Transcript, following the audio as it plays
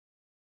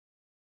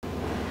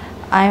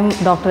I am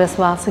Dr. S.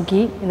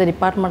 Vasuki in the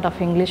Department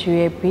of English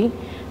UAP.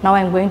 Now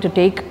I am going to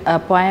take a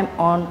poem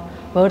on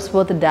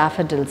Wordsworth's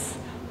Daffodils.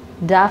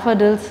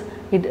 Daffodils,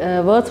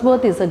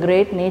 Wordsworth is a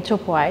great nature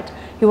poet.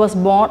 He was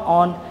born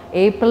on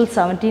April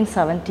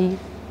 1770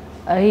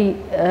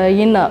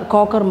 in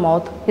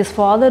Cockermouth. His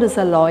father is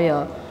a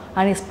lawyer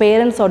and his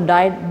parents had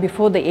died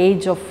before the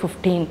age of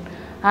 15.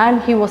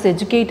 And he was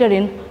educated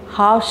in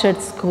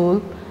Harshad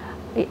School.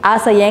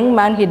 As a young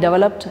man, he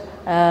developed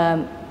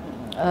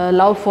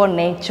love for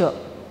nature.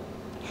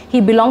 He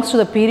belongs to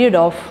the period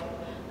of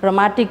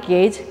Romantic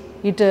age.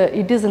 It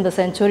is in the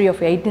century of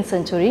 18th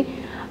century.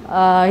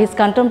 His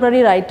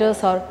contemporary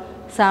writers are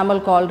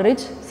Samuel Coleridge,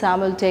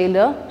 Samuel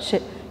Taylor,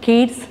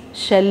 Keats,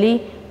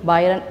 Shelley,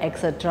 Byron,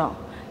 etc.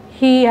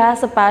 He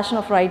has a passion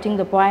of writing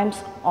the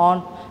poems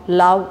on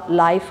love,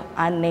 life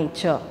and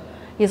nature.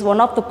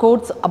 One of the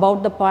quotes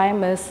about the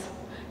poem is,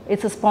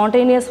 "It's a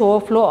spontaneous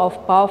overflow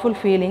of powerful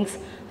feelings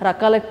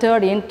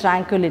recollected in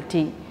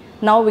tranquility."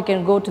 Now we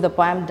can go to the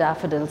poem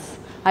Daffodils.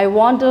 I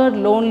wandered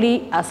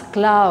lonely as a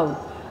cloud.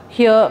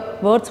 Here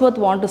Wordsworth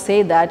wants to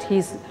say that he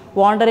is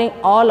wandering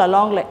all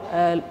along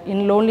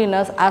in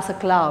loneliness as a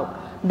cloud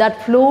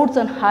that floats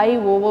on high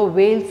over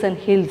vales and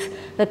hills.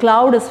 The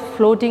cloud is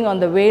floating on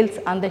the vales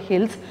and the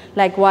hills.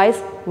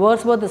 Likewise,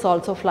 Wordsworth is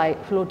also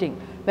floating.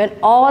 When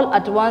all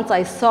at once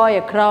I saw a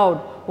crowd,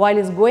 while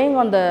he is going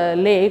on the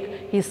lake,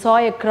 he saw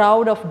a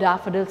crowd of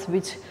daffodils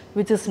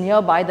which is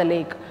nearby the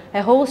lake,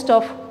 a host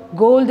of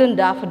golden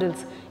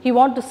daffodils. He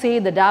wants to say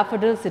the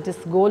daffodils, it is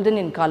golden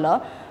in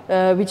color,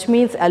 which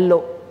means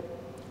yellow.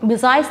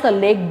 Besides the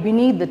lake,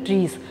 beneath the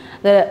trees,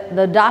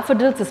 the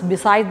daffodils is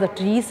beside the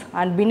trees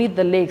and beneath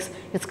the lakes.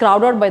 It's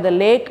crowded by the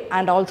lake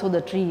and also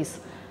the trees.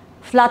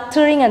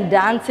 Fluttering and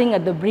dancing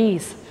at the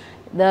breeze.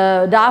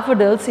 The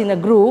daffodils in a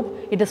group,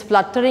 it is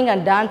fluttering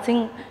and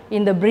dancing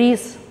in the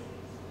breeze.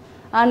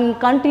 And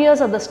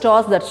continuous are the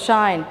stars that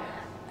shine.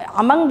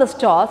 Among the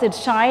stars, it's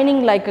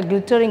shining like a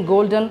glittering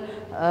golden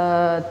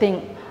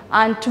thing.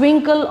 And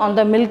twinkle on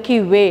the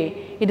Milky Way.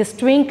 It is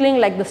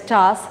twinkling like the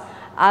stars,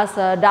 as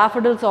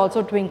daffodils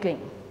also twinkling.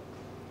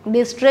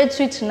 They stretch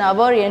its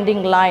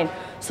never-ending line.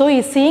 So he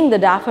is seeing the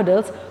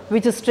daffodils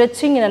which is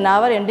stretching in a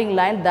never-ending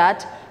line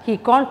that he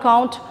can't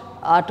count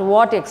to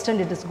what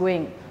extent it is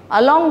going.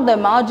 Along the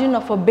margin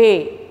of a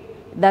bay,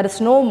 there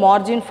is no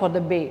margin for the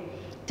bay.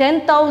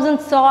 10,000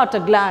 saw at a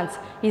glance.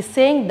 He is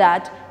saying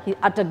that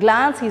at a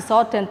glance he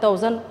saw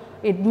 10,000.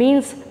 It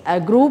means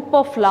a group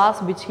of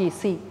flowers which he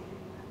sees.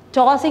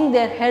 Tossing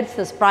their heads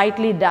a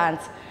sprightly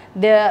dance.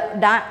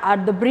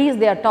 At the breeze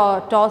they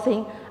are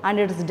tossing and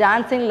it is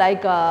dancing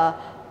like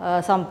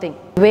something.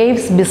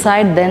 Waves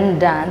beside them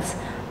dance,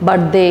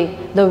 but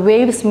the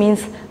waves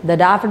means the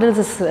daffodils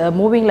is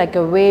moving like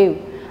a wave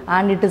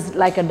and it is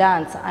like a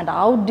dance. And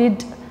how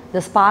did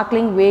the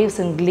sparkling waves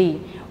in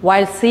glee?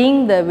 While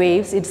seeing the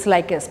waves, it's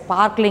like a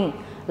sparkling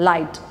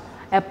light.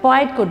 A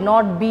poet could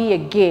not be a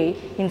gay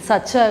in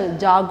such a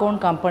jargon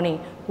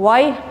company.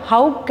 Why?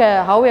 How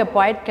a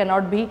poet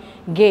cannot be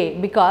gay?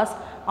 Because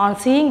on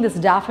seeing these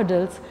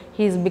daffodils,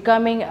 he is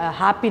becoming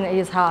happy.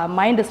 His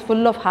mind is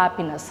full of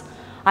happiness.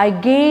 I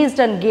gazed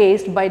and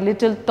gazed by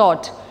little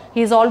thought.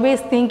 He is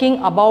always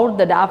thinking about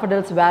the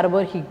daffodils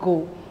wherever he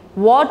go.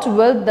 What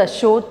wealth the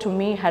show to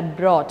me had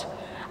brought.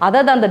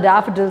 Other than the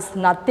daffodils,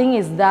 nothing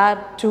is there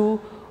to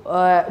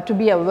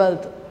be a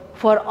wealth.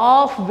 For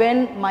off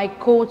when my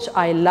couch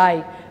I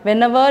lie.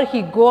 Whenever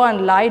he go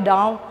and lie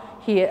down,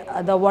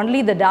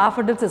 only the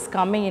daffodils is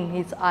coming in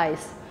his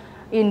eyes.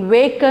 In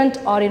vacant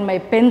or in my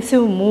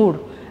pensive mood.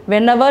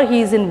 Whenever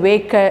he is in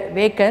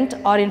vacant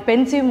or in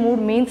pensive mood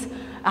means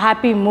a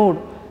happy mood.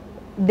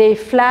 They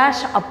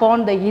flash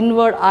upon the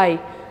inward eye.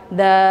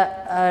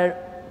 The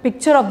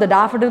picture of the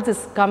daffodils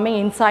is coming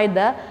inside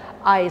the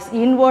eyes.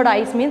 Inward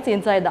eyes means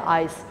inside the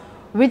eyes,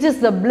 which is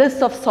the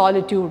bliss of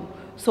solitude.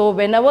 So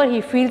whenever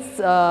he feels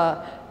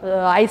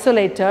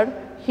isolated,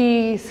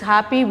 he is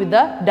happy with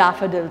the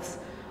daffodils.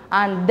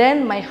 And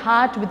then my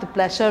heart with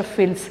pleasure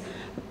fills.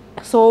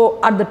 So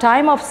at the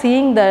time of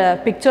seeing the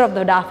picture of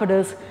the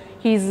daffodils,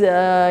 he's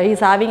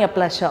having a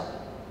pleasure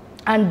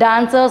and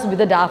dances with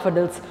the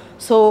daffodils.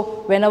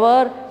 So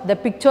whenever the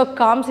picture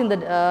comes in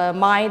the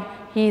mind,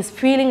 he is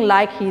feeling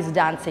like he is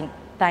dancing.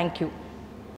 Thank you.